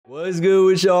What's good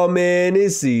with y'all, man?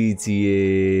 It's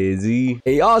CTZ.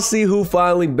 And y'all see who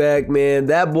finally back, man?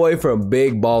 That boy from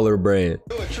Big Baller Brand.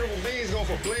 Triple B's go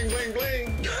for bling, bling, bling.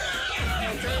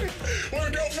 Okay.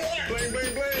 Wanna go for it? Bling,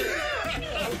 bling, bling.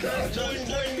 Okay. Bling,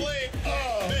 bling, bling.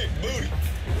 Big booty.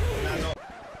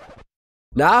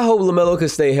 Now, I hope LaMelo can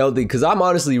stay healthy because I'm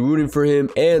honestly rooting for him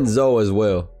and Zoe as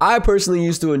well. I personally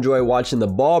used to enjoy watching the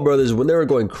Ball brothers when they were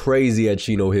going crazy at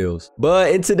Chino Hills.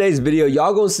 But in today's video,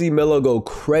 y'all gonna see Melo go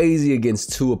crazy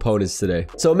against two opponents today.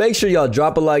 So make sure y'all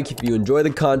drop a like if you enjoy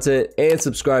the content and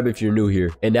subscribe if you're new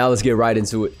here. And now let's get right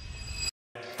into it.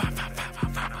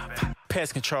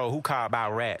 Pest control, who called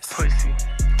about rats? Pussy.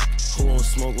 Who won't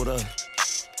smoke with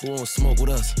us? Who won't smoke with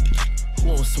us? Who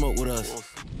won't smoke with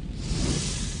us?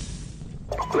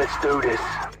 Let's do this.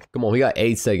 Come on, we got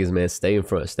 8 seconds, man. Stay in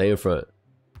front. Stay in front.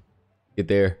 Get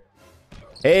there.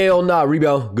 Hell nah.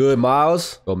 Rebound. Good,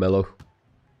 Miles. Go, Melo.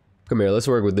 Come here. Let's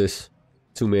work with this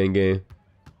 2-man game.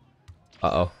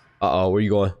 Uh-oh. Uh-oh. Where you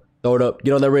going? Throw it up.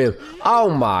 Get on that rim. Oh,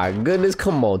 my goodness.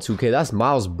 Come on, 2K. That's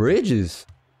Miles Bridges.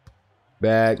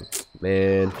 Back.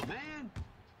 Man.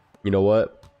 You know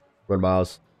what? Run,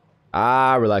 Miles.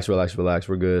 Ah, relax, relax, relax.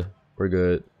 We're good. We're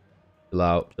good. Chill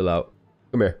out. Chill out.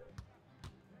 Come here.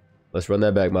 Let's run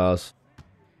that back, Miles.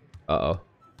 Uh-oh.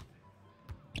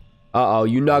 Uh-oh,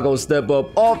 you're not gonna step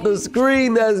up off the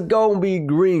screen. That's gonna be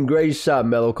green. Great shot,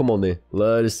 Melo. Come on, then.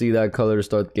 Love to see that color to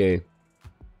start the game.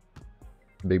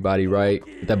 Big body right.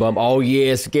 Get that bump. Oh,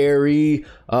 yeah, scary.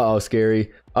 Uh-oh,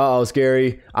 scary. Uh-oh,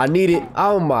 scary. I need it.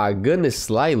 Oh, my goodness.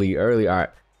 Slightly early. All right.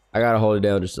 I gotta hold it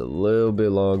down just a little bit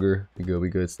longer. We good. We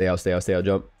good. Stay out, stay out, stay out.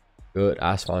 Jump. Good.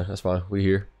 That's fine. That's fine. We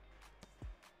here.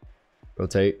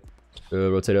 Rotate.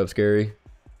 Good, rotate up, scary.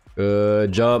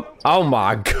 Good, jump. Oh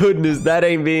my goodness, that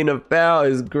ain't being a foul.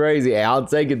 It's crazy. Hey, I'll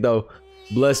take it though.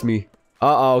 Bless me.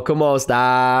 Uh-oh, come on,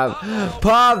 stop.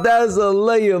 Pop, that's a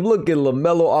layup. Look at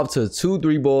LaMelo off to 2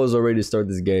 3-balls already to start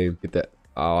this game. Get that.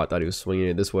 Oh, I thought he was swinging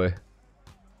it this way.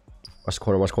 Watch the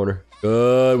corner, watch the corner.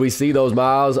 Good, we see those,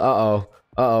 Miles. Uh-oh.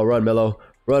 Uh-oh, run, Melo.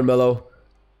 Run, Melo.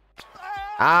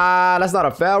 Ah, that's not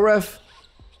a foul, ref.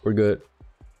 We're good.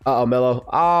 Uh-oh, Melo.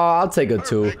 Oh, I'll take a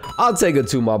 2. I'll take a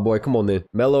 2, my boy. Come on, then.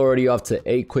 Melo already off to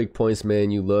 8 quick points, man.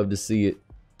 You love to see it.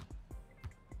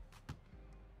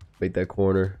 Make that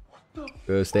corner.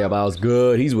 Good. Stay up, Miles.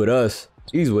 Good. He's with us.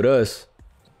 He's with us.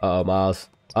 Uh-oh, Miles.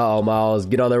 Uh-oh, Miles.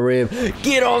 Get on that rim.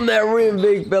 Get on that rim,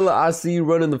 big fella. I see you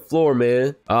running the floor,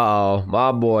 man. Uh-oh.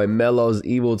 My boy, Melo's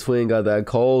evil twin got that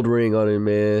cold ring on him,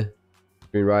 man.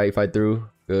 Green right. Fight through.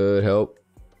 Good. Help.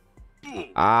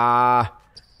 Ah.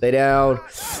 Stay down.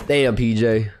 Damn,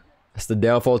 PJ. That's the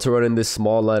downfall to running this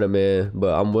small lineup, man.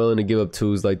 But I'm willing to give up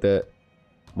 2s like that.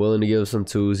 Willing to give some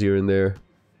 2s here and there.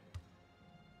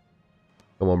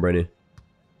 Come on, Brandon.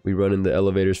 We running the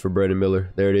elevators for Brandon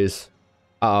Miller. There it is.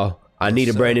 Uh-oh. I need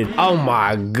it, Brandon. Oh,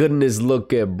 my goodness.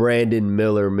 Look at Brandon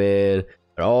Miller, man.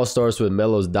 It all starts with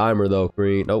Melo's dimer, though.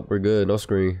 Screen. Nope, we're good. No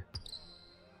screen.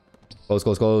 Close,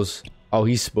 close, close. Oh,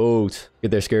 he's spooked.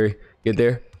 Get there, scary. Get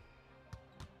there.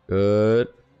 Good.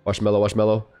 Watch Melo, watch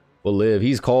Melo. We'll live.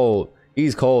 He's cold.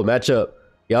 He's cold. Match up.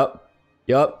 Yup.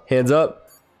 Yup. Hands up.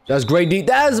 That's great deep.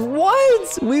 That's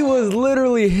what? We was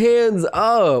literally hands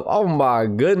up. Oh my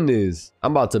goodness.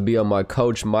 I'm about to be on my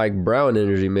Coach Mike Brown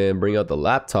energy, man. Bring out the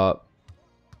laptop.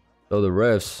 Throw the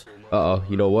refs. Uh-oh.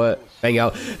 You know what? Bang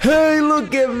out. Hey,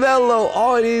 look at Melo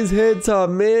on his head top,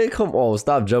 man. Come on.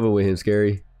 Stop jumping with him,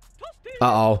 scary.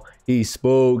 Uh-oh. He's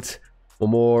spooked.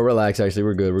 One more. Relax, actually.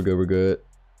 We're good. We're good. We're good.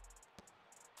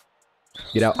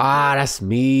 Get out. Ah, that's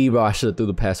me, bro. I should have threw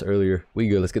the pass earlier. We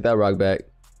good. Let's get that rock back.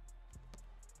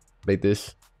 Make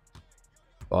this.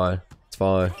 Fine. It's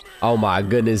fine. Oh, my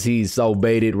goodness. He's so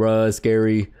baited. Run,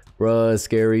 scary. Run,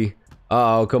 scary.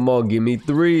 Uh oh, come on. Give me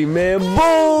 3, man.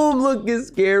 Boom. Look at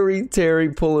Scary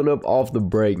Terry pulling up off the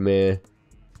break, man.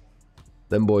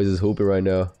 Them boys is hooping right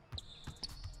now.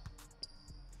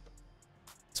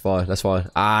 It's fine. That's fine.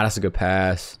 Ah, that's a good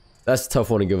pass. That's a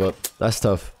tough one to give up. That's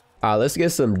tough. All right, let's get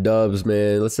some dubs,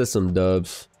 man. Let's get some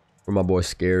dubs for my boy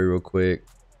Scary real quick.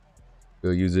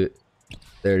 Go use it.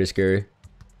 There it is, Scary.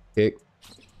 Kick.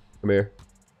 Come here.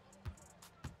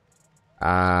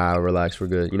 Ah, relax. We're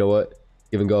good. You know what?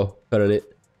 Give and go. Cut on it.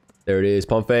 There it is.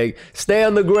 Pump fake. Stay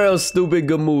on the ground, stupid.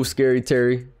 Good move, Scary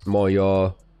Terry. Come on,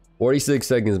 y'all. 46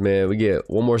 seconds, man. We get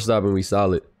one more stop and we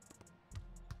solid.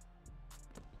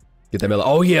 Get that Melo.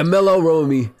 Oh, yeah, Melo. Roll with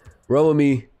me. Roll with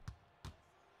me.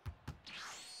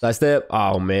 Side step.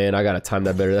 Oh, man. I got to time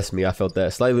that better. That's me. I felt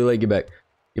that. Slightly late. Get back.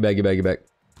 Get back. Get back. Get back.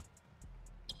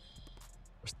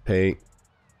 Where's the paint?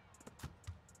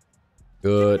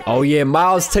 Good. Oh, yeah.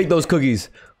 Miles, take those cookies.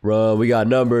 Run. We got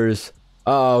numbers.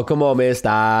 Oh, come on, man.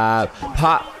 Stop.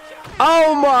 Pop.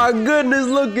 Oh my goodness,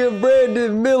 look at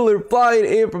Brandon Miller flying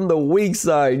in from the weak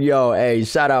side. Yo, hey,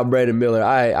 shout out Brandon Miller.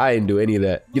 I didn't do any of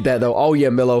that. Get that though. Oh yeah,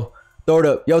 Melo. Throw it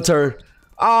up. Your turn.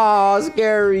 Oh,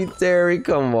 scary Terry.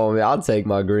 Come on, man. I'll take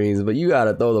my greens, but you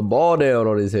gotta throw the ball down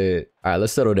on his head. All right,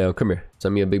 let's settle down. Come here.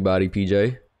 Send me a big body,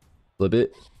 PJ. Flip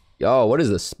it. Yo, what is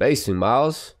the spacing,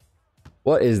 Miles?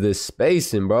 What is this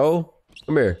spacing, bro?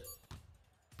 Come here.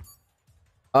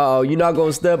 Uh-oh, you're not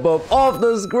gonna step up off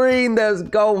the screen. That's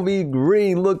gonna be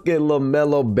green. Look at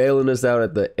LaMelo bailing us out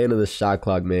at the end of the shot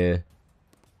clock, man.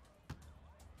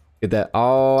 Get that.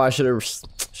 Oh, I should have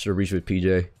reached with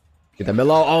PJ. Get that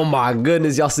Melo. Oh my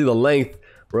goodness, y'all see the length.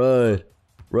 Run.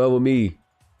 Run with me.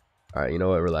 All right, you know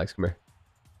what? Relax. Come here.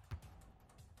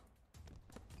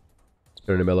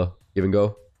 Turn to Melo. Give and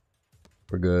go.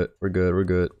 We're good. We're good. We're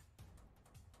good.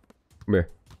 Come here.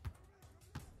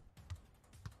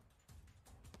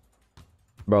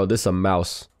 Bro, this a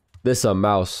mouse. This a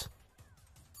mouse.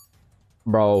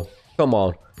 Bro, come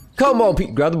on. Come on,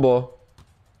 Pete. Grab the ball.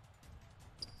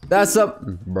 That's up.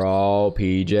 Bro,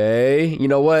 PJ. You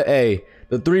know what? Hey,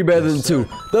 the 3 better than 2.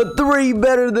 The 3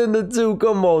 better than the 2.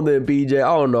 Come on then, PJ.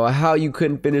 I don't know how you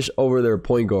couldn't finish over their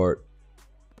point guard.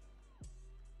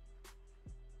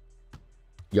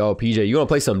 Yo, PJ, you gonna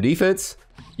play some defense?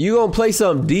 You gonna play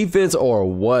some defense or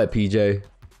what, PJ?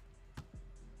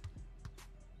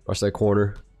 Watch that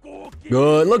corner.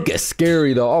 Good. Look at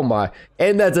scary though. Oh my.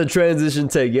 And that's a transition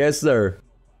take. Yes, sir.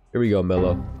 Here we go,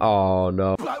 Melo. Oh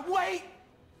no. Wait,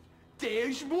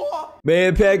 there's more.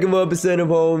 Man, pack him up and send him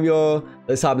home, y'all.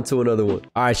 Let's hop into another one.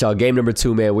 All right, y'all. Game number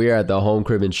 2, man. We are at the home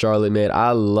crib in Charlotte, man.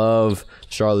 I love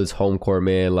Charlotte's home court,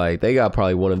 man. Like, they got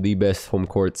probably one of the best home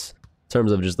courts in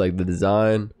terms of just like the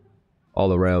design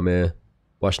all around, man.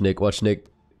 Watch Nick. Watch Nick.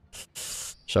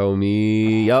 Show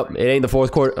me. Yup, it ain't the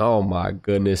 4th quarter. Oh my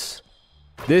goodness.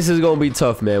 This is gonna be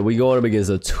tough, man. We going up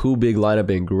against a 2 big lineup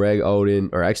in Greg Oden,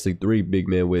 or actually 3 big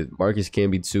men with Marcus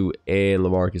Camby 2 and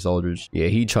LaMarcus Aldridge. Yeah,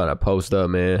 he trying to post up,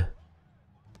 man.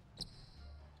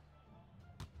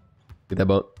 Get that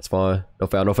bump. It's fine. No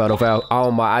foul. No foul. No foul.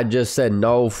 Oh my! I just said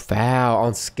no foul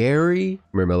on scary.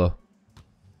 Come here, Melo.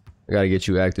 I gotta get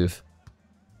you active.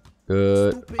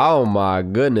 Good. Oh my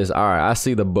goodness. All right, I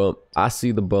see the bump. I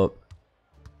see the bump.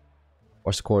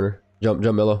 Watch the corner. Jump,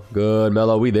 jump, Melo. Good,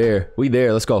 Melo. We there. We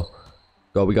there. Let's go.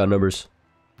 Go. We got numbers.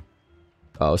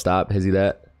 Oh, stop. Is he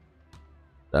that?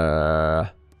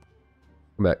 Come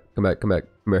back. Come back. Come back.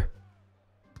 Come here.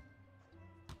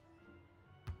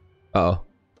 Uh-oh.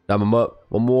 Dime him up.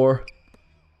 One more.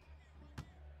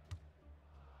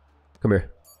 Come here.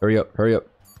 Hurry up. Hurry up.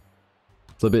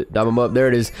 Flip it. Dime him up. There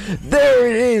it is. There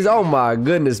it is. Oh, my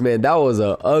goodness, man. That was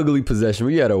an ugly possession.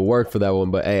 We had to work for that one.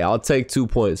 But, hey, I'll take 2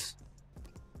 points.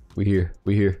 We here.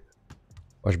 We here.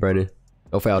 Watch Brandon.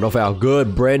 No foul. No foul.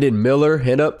 Good. Brandon Miller.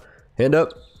 Hand up. Hand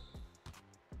up.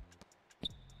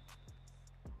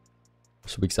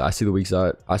 Weak side. I see the weak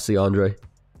side. I see Andre.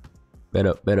 Man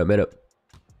up. Man up. Man up.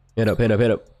 Hand up. Hand up.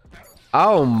 Hand up.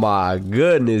 Oh my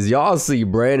goodness. Y'all see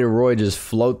Brandon Roy just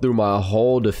float through my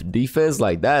whole defense?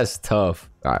 Like, that's tough.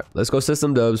 All right. Let's go set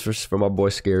some dubs for my boy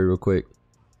Scary real quick.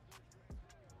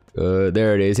 Good.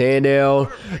 There it is. Hand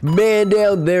down. Man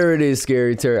down. There it is,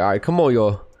 Scary Terry. All right, come on,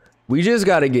 y'all. We just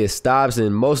got to get stops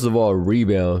and most of all,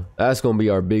 rebound. That's going to be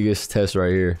our biggest test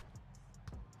right here.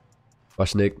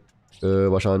 Watch Nick. Good.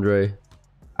 Watch Andre.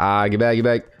 Ah, get back. Get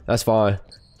back. That's fine.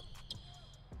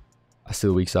 I see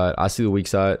the weak side. I see the weak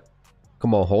side.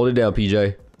 Come on. Hold it down,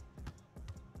 PJ.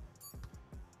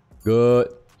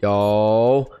 Good.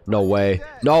 Yo. No way.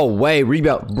 No way.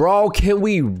 Rebound. Bro, can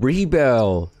we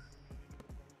rebound?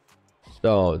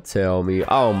 Don't tell me.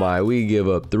 Oh my, we give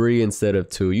up 3 instead of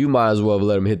 2. You might as well have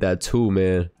let him hit that 2,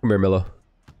 man. Come here, Melo.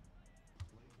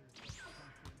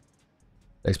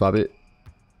 Next pop it.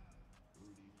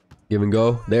 Give and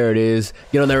go. There it is.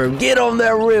 Get on that rim. Get on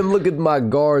that rim. Look at my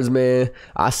guards, man.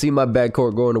 I see my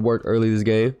backcourt going to work early this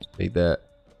game. Take that.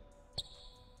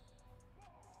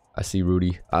 I see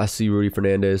Rudy. I see Rudy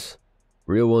Fernandez.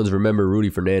 Real ones remember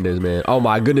Rudy Fernandez, man. Oh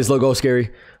my goodness. Look, go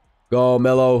Scary. Go,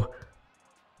 Melo.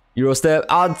 Euro step.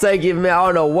 I'll take it, man. I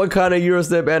don't know what kind of Euro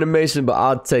step animation, but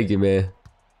I'll take it, man.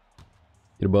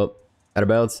 Get a bump. Out of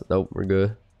bounds. Nope, we're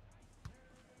good.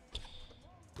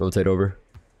 Rotate over.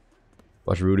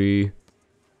 Watch Rudy.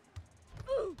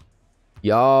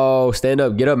 Yo, stand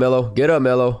up. Get up, Melo. Get up,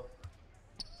 Melo.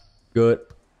 Good.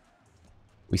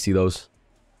 We see those.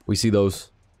 We see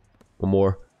those. One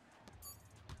more.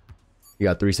 You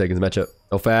got 3 seconds matchup.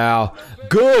 No foul.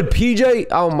 Good, PJ.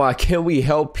 Oh my, can we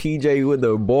help PJ with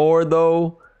the board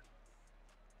though?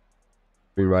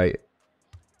 Green right.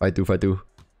 Fight through, fight through.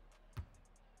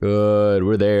 Good.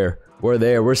 We're there. We're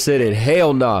there. We're sitting.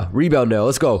 Hell nah. Rebound now.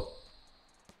 Let's go.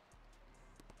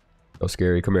 Go,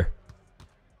 Scary. Come here.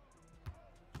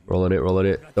 Rolling it. Rolling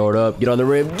it. Throw it up. Get on the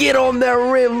rim. Get on that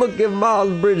rim. Look at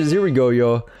Miles Bridges. Here we go,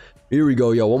 y'all. Here we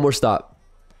go, y'all. One more stop.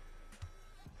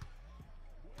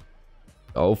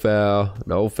 No foul.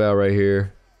 No foul right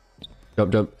here.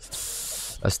 Jump, jump.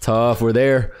 That's tough. We're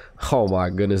there. Oh, my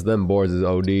goodness. Them boards is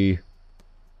OD.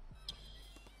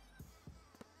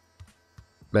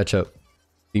 Matchup.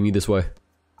 See me this way.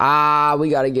 Ah, we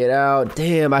got to get out.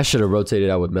 Damn, I should have rotated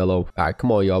out with Melo. All right,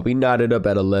 come on, y'all. We knotted up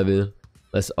at 11.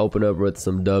 Let's open up with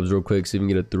some dubs real quick. See if we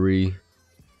can get a 3.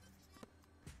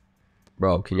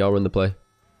 Bro, can y'all run the play?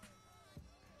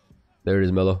 There it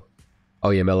is, Melo.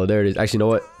 Oh, yeah, Melo. There it is. Actually, you know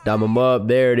what? Dime him up.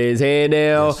 There it is. Hand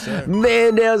down. Yes,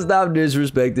 man down. Stop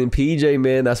disrespecting PJ,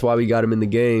 man. That's why we got him in the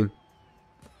game.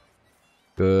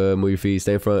 Good. Move your feet.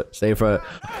 Stay in front. Stay in front.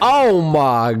 Oh,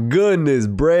 my goodness.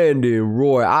 Brandon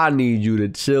Roy. I need you to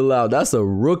chill out. That's a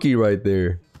rookie right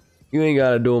there. You ain't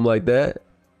got to do him like that.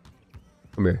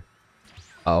 Come here.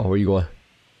 Oh, where you going?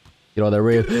 Get on that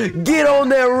rim. Get on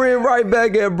that rim right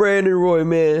back at Brandon Roy,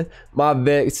 man. My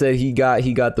vet said he got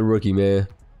the rookie, man.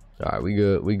 All right, we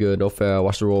good. We good. No foul.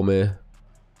 Watch the roll, man.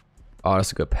 Oh,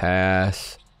 that's a good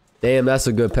pass. Damn, that's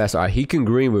a good pass. All right, he can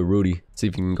green with Rudy. See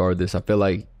if he can guard this. I feel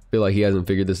like he hasn't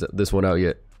figured this one out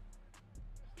yet.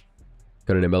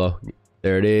 Cut it in, Melo.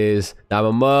 There it is. Dime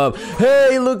him up.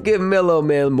 Hey, look at Melo,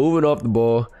 man. Moving off the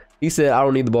ball. He said, I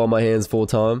don't need the ball in my hands full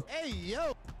time. Hey,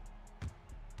 yo.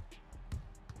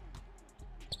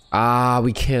 Ah,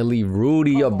 we can't leave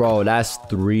Rudy up, bro. That's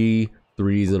 3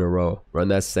 threes in a row. Run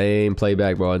that same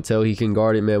playback, bro. Until he can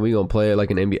guard it, man, we gonna play it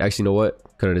like an NBA. Actually, you know what?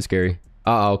 Cut it is Scary.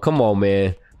 Uh-oh, come on,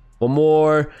 man. One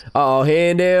more. Uh-oh,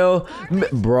 hand down.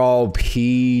 Bro,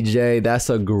 PJ, that's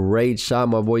a great shot,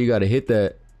 my boy. You gotta hit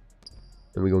that.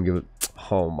 And we gonna give it.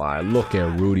 Oh, my. Look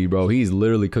at Rudy, bro. He's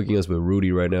literally cooking us with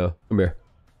Rudy right now. Come here.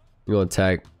 We're gonna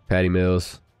attack Patty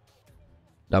Mills.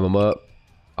 Dime him up.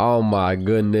 Oh my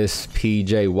goodness,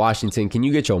 PJ Washington. Can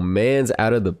you get your mans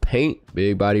out of the paint?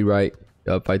 Big body right.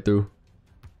 Yup, fight through.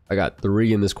 I got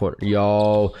 3 in this corner.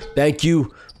 Yo, thank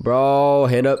you, bro.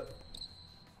 Hand up.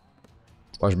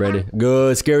 Watch Brandon.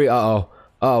 Good, Scary. Uh-oh.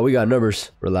 Oh, we got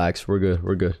numbers. Relax. We're good.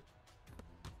 We're good.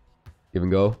 Give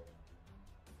and go.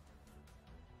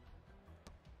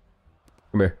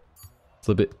 Come here.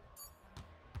 Flip it.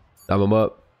 Dime him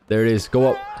up. There it is.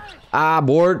 Go up. Ah,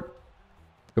 board.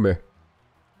 Come here.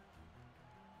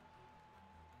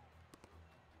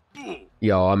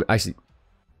 Yo, I'm actually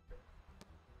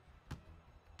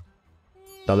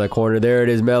down that corner. There it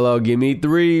is, Melo. Give me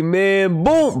 3, man.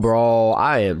 Boom, bro.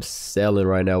 I am selling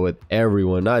right now with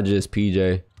everyone, not just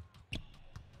PJ.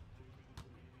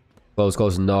 Close,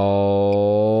 close.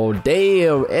 No,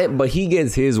 damn. But he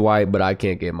gets his white, but I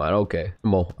can't get mine. Okay,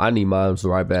 come on. I need mine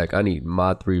right back. I need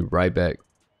my 3 right back.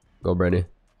 Go, Brandon.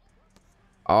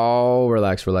 Oh,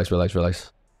 relax, relax, relax,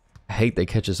 relax. I hate they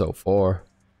catch it so far.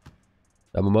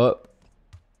 Dime him up.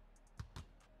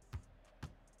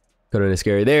 Cut it in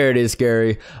Scary. There it is,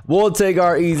 Scary. We'll take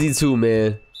our easy 2,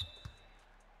 man.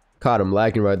 Caught him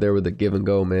lacking right there with the give and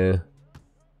go, man.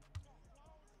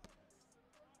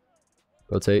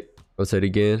 Rotate. Rotate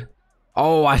again.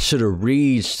 Oh, I should have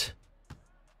reached.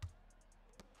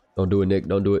 Don't do it, Nick.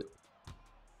 Don't do it.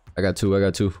 I got 2. I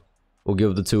got 2. We'll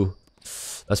give it the 2.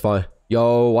 That's fine.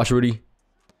 Yo, watch Rudy.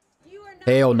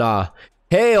 Hell nah.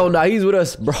 Hell nah. He's with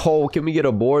us. Bro, can we get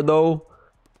a board, though?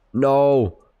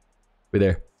 No. We're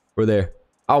there. We're there.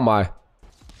 Oh, my.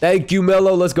 Thank you,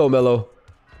 Melo. Let's go, Melo.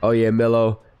 Oh, yeah,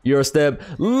 Melo. Euro step.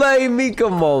 Lay me.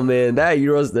 Come on, man. That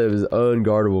Euro step is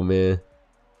unguardable, man.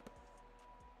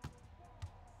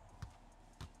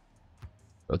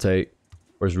 Rotate.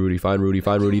 Where's Rudy? Find Rudy.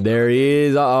 Find Rudy. There he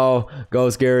is. Uh-oh. Go,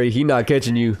 Scary. He not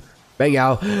catching you. Bang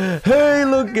out. Hey,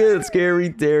 look at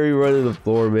Scary Terry running the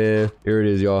floor, man. Here it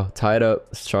is, y'all. Tied up.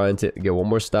 Let's try and get one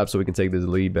more stop so we can take this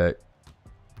lead back.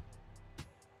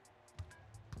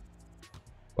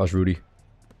 Watch Rudy.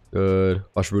 Good.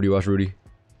 Watch Rudy. Watch Rudy.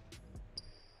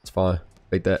 It's fine.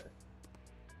 Take that.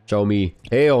 Show me.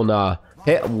 Hell nah.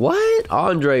 Hey, what?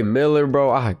 Andre Miller, bro.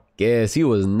 I guess he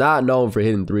was not known for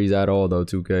hitting 3s at all, though,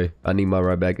 2K. I need my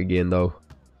right back again, though.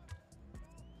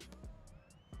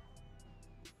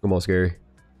 Come on, Scary.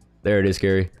 There it is,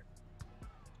 Scary.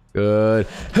 Good.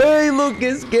 Hey, look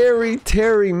at Scary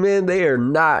Terry, man. They are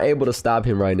not able to stop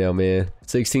him right now, man.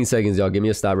 16 seconds, y'all. Give me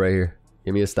a stop right here.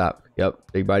 Give me a stop.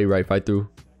 Yep. Big body right. Fight through.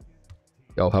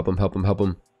 Yo, help him. Help him. Help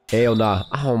him. Hell nah.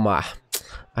 Oh, my.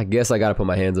 I guess I got to put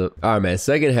my hands up. All right, man.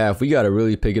 Second half, we got to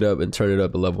really pick it up and turn it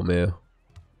up a level, man.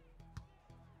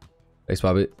 Thanks,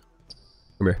 pop it.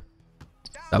 Come here.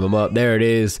 Stop him up. There it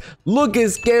is. Look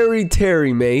at Scary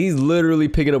Terry, man. He's literally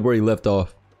picking up where he left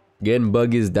off. Getting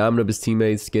buckets, diming up his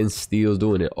teammates, getting steals,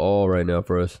 doing it all right now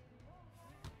for us.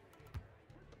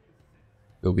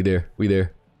 Go, we there. We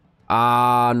there.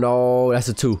 Ah, no. That's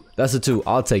a 2. That's a 2.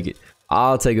 I'll take it.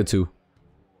 I'll take a 2.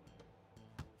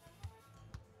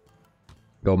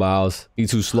 Go, Miles. He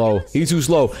too slow. He too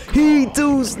slow. He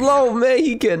too slow, man.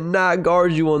 He cannot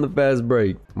guard you on the fast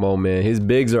break. Come on, man. His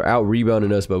bigs are out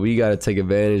rebounding us, but we got to take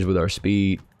advantage with our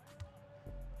speed.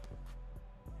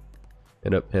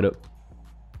 Hand up, hand up.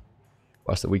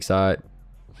 Watch the weak side.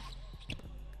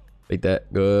 Make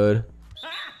that. Good.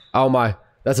 Oh, my.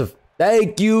 That's a...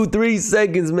 Thank you. 3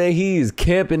 seconds, man. He is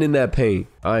camping in that paint.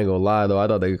 I ain't gonna lie, though. I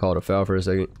thought they could call it a foul for a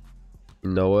second. You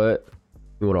know what?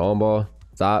 You want an on ball?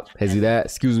 Stop. Hezzy that.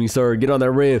 Excuse me, sir. Get on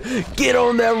that rim. Get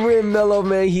on that rim, Melo,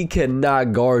 man. He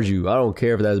cannot guard you. I don't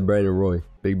care if that's Brandon Roy.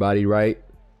 Big body right.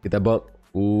 Get that bump.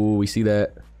 Ooh, we see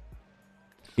that.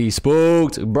 He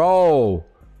spooked. Bro.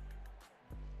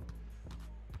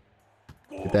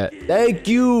 Get that. Thank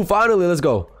you. Finally, let's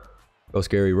go. Go,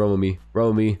 Scary. Run with me. Run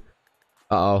with me.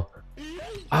 Uh-oh.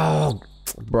 Oh,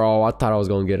 bro. I thought I was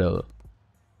going to get a...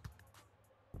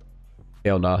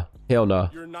 Hell nah. Hell nah.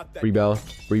 Rebound.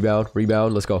 Rebound.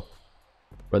 Rebound. Let's go.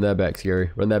 Run that back, Scary.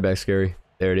 Run that back, Scary.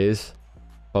 There it is.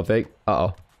 Pump fake.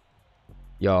 Uh-oh.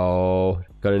 Yo.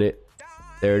 Cutting it.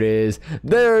 There it is.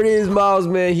 There it is, Miles,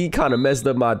 man. He kind of messed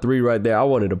up my 3 right there. I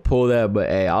wanted to pull that, but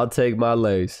hey, I'll take my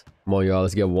legs. Come on, y'all.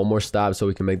 Let's get one more stop so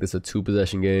we can make this a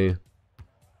 2-possession game.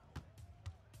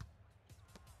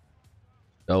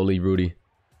 Don't leave Rudy.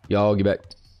 Y'all get back.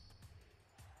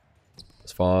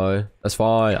 That's fine. That's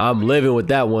fine. I'm living with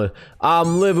that one.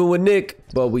 I'm living with Nick,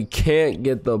 but we can't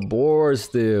get the board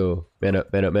still. Man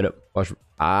up, man up, man up. Watch.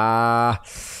 Ah,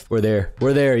 we're there.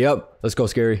 We're there. Yep. Let's go,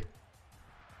 Scary.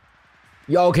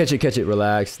 Y'all catch it, catch it.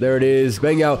 Relax. There it is.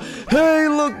 Bang out. Hey,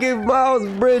 look at Miles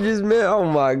Bridges, man. Oh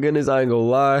my goodness. I ain't gonna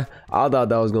lie. I thought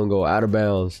that was gonna go out of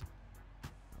bounds.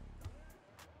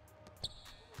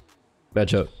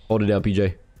 Match up. Hold it down,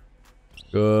 PJ.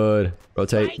 Good.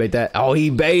 Rotate. Bait that. Oh, he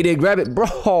baited. Grab it.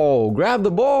 Bro, grab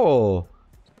the ball.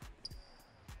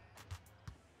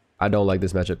 I don't like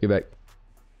this matchup. Get back.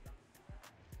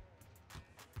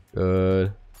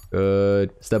 Good.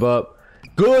 Good. Step up.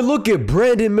 Good. Look at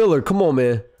Brandon Miller. Come on,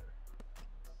 man.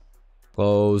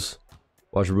 Close.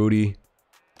 Watch Rudy.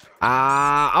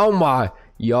 Ah, oh my.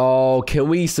 Yo, can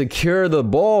we secure the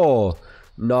ball?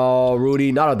 No,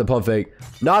 Rudy, not at the pump fake.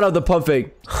 Not at the pump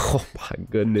fake. Oh my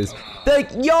goodness.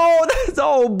 Yo, that's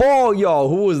all ball, y'all.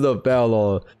 Who was the foul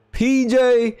on?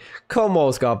 PJ? Come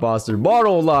on, Scott Foster. Ball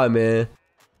don't lie, man.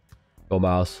 Go,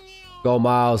 Miles. Go,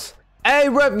 Miles. Hey,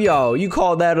 rep, yo. You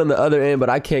called that on the other end, but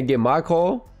I can't get my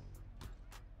call.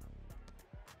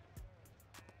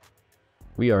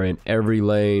 We are in every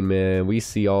lane, man. We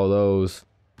see all those.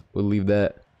 We'll leave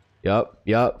that. Yup,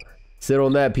 yup. Sit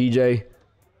on that, PJ.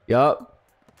 Yup.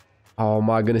 Oh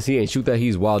my goodness, he ain't shoot that.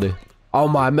 He's wilding. Oh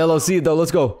my, Melo, see it though. Let's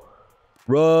go.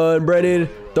 Run, Brandon.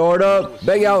 Throw it up.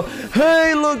 Bang out.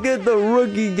 Hey, look at the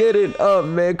rookie get it up,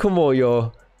 man. Come on,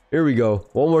 y'all. Here we go.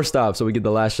 One more stop so we get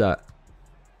the last shot.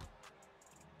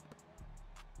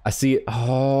 I see it.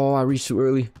 Oh, I reached too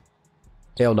early.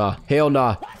 Hell nah. Hell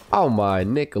nah. Oh my,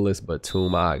 Nicholas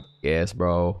Batum, I guess,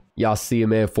 bro. Y'all see it,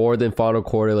 man. 4th and final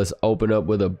quarter. Let's open up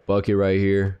with a bucket right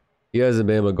here. He hasn't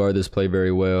been able to guard this play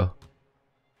very well.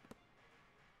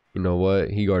 You know what?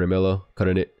 He guarded Melo.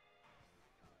 Cutting it.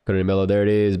 Cutting it, Melo. There it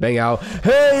is. Bang out.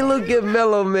 Hey, look at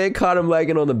Melo, man. Caught him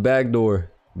lagging on the back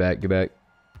door. Back. Get back.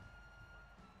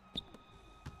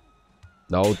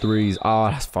 No threes. Ah,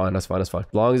 oh, that's fine. That's fine. That's fine.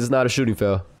 As long as it's not a shooting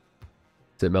foul.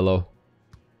 That's it, Melo.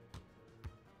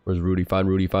 Where's Rudy? Find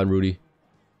Rudy. Find Rudy.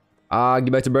 Ah,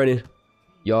 get back to Brandon.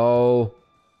 Yo.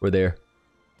 We're there.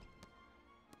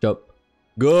 Jump.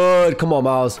 Good. Come on,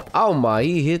 Miles. Oh, my.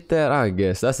 He hit that. I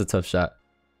guess. That's a tough shot.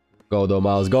 Go, though,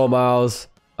 Miles. Go, Miles.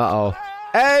 Uh-oh.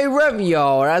 Hey, ref,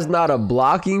 yo. That's not a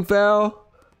blocking foul.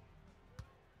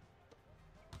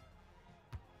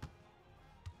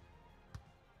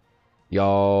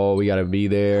 Yo, we got to be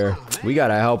there. We got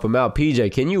to help him out.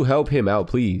 PJ, can you help him out,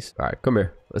 please? All right, come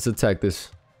here. Let's attack this.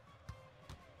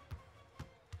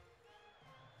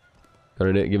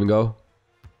 Cutting it. Give and go.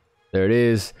 There it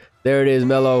is. There it is,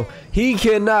 Melo. He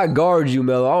cannot guard you,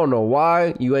 Melo. I don't know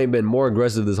why you ain't been more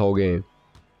aggressive this whole game.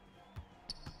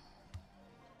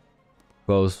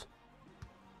 Close.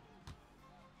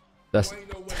 That's...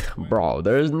 Bro,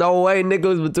 there's no way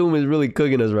Nicholas Batum is really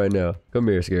cooking us right now. Come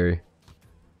here, Scary.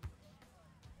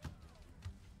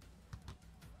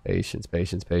 Patience,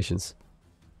 patience, patience.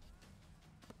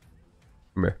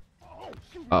 Come here.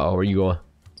 Uh-oh, where you going?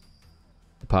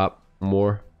 Pop.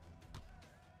 More.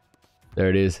 There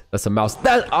it is. That's a mouse.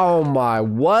 That, oh my,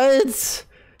 what?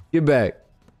 Get back.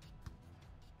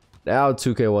 Now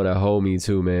 2K want to hold me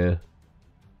too, man.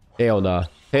 Hell nah.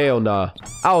 Hell nah.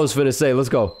 I was finna say, let's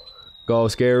go. Go,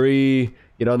 Scary.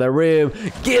 Get on that rim.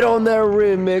 Get on that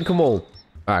rim, man. Come on. All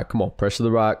right, come on. Pressure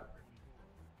the rock.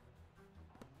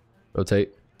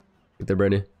 Rotate. Get there,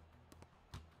 Brandon.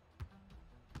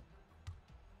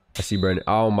 I see Brandon.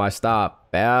 Oh my,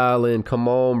 stop. Balling. Come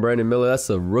on, Brandon Miller. That's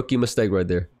a rookie mistake right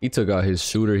there. He took out his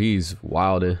shooter. He's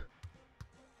wilding.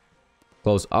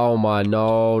 Close. Oh my,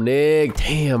 no, Nick.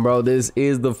 Damn, bro. This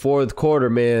is the fourth quarter,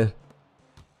 man.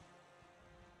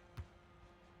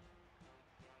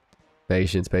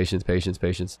 Patience, patience, patience,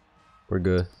 patience. We're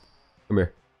good. Come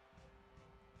here.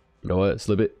 You know what?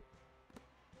 Slip it.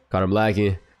 Caught him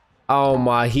lacking. Oh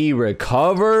my, he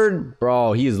recovered?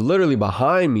 Bro, he is literally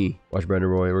behind me. Watch Brandon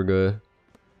Roy. We're good.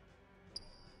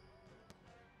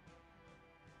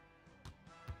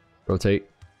 Rotate.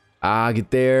 Ah, get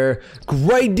there.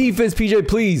 Great defense, PJ,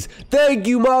 please. Thank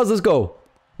you, Miles. Let's go.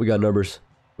 We got numbers.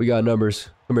 We got numbers.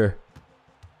 Come here.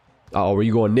 Uh-oh, where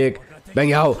you going, Nick?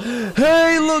 Bang out.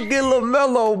 Hey, look at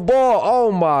LaMelo Ball.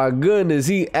 Oh my goodness.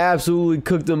 He absolutely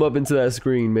cooked him up into that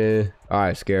screen, man. All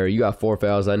right, Scary. You got 4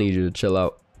 fouls. I need you to chill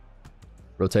out.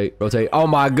 Rotate, rotate. Oh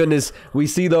my goodness. We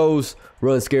see those.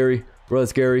 Run, Scary. Run,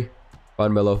 Scary.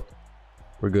 Find Melo.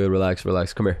 We're good. Relax,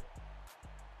 relax. Come here.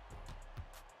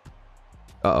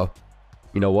 Uh-oh.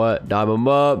 You know what? Dime him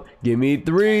up. Give me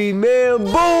 3, man.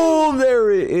 Boom.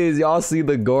 There it is. Y'all see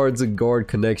the guard to guard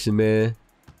connection, man.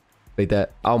 Fake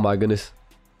that. Oh my goodness.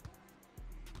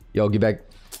 Yo, get back.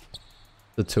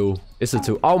 The 2. It's a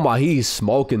 2. Oh my, he's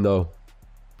smoking though.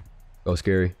 Go,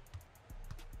 Scary.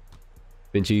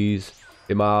 Spin cheese.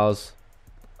 Get Miles.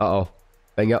 Uh-oh.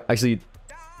 Bang out. Actually.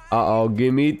 Uh-oh.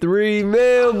 Give me 3,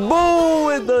 man. Boom.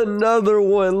 With another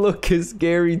one. Look at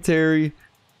Scary Terry.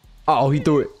 Uh oh, he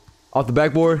threw it. Off the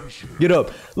backboard. Get up.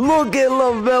 Look at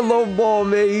LaMelo Ball,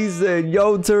 man. He said,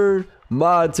 yo turn.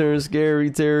 My turn,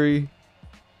 Scary Terry.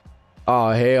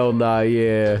 Oh, hell nah,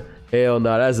 yeah. Hell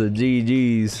nah, that's a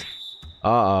GG's.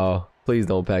 Uh-oh. Please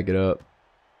don't pack it up.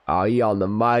 Oh, he on the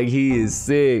mic. He is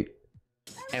sick.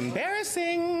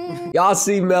 Embarrassing. Y'all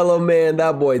see Melo, man.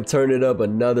 That boy turned it up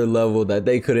another level that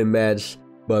they couldn't match.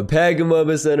 But pack him up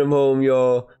and send him home,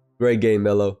 y'all. Great game,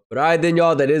 Melo. But all right then,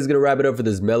 y'all, that is going to wrap it up for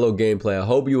this Melo gameplay. I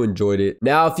hope you enjoyed it.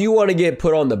 Now, if you want to get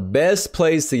put on the best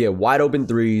place to get wide open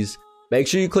threes, make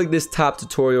sure you click this top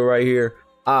tutorial right here.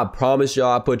 I promise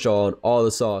y'all I put y'all on all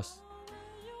the sauce.